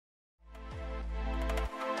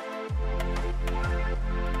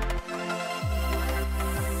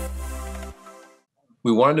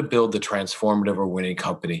we wanted to build the transformative or winning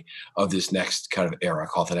company of this next kind of era,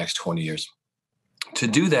 called the next 20 years. To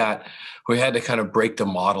do that, we had to kind of break the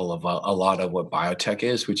model of a lot of what biotech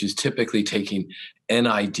is, which is typically taking an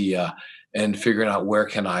idea and figuring out where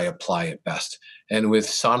can I apply it best. And with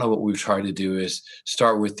Sana, what we've tried to do is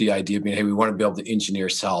start with the idea of being, hey, we want to be able to engineer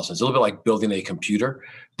cells. It's a little bit like building a computer.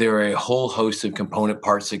 There are a whole host of component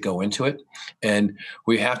parts that go into it, and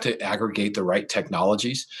we have to aggregate the right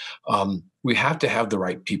technologies. We have to have the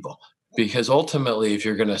right people. Because ultimately, if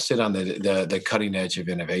you're going to sit on the cutting edge of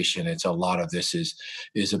innovation, it's a lot of this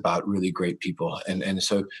is about really great people. And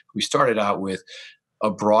so we started out with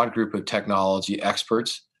a broad group of technology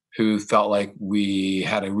experts who felt like we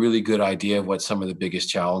had a really good idea of what some of the biggest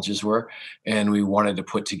challenges were. And we wanted to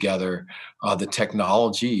put together the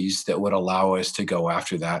technologies that would allow us to go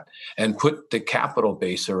after that and put the capital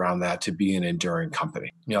base around that to be an enduring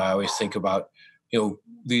company. I always think about,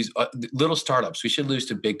 these little startups. We should lose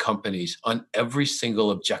to big companies on every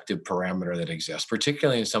single objective parameter that exists,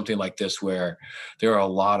 particularly in something like this where there are a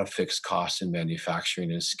lot of fixed costs in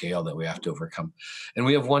manufacturing and scale that we have to overcome. And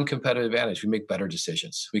we have one competitive advantage. We make better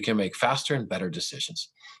decisions. We can make faster and better decisions.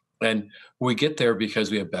 And we get there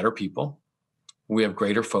because we have better people, we have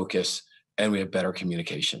greater focus, and we have better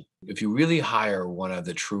communication. If you really hire one of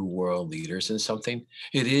the true world leaders in something,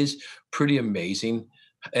 it is pretty amazing.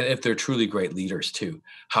 And if they're truly great leaders too,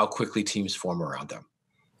 how quickly teams form around them.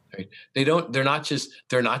 Right? They're not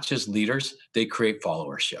just leaders, they create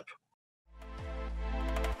followership.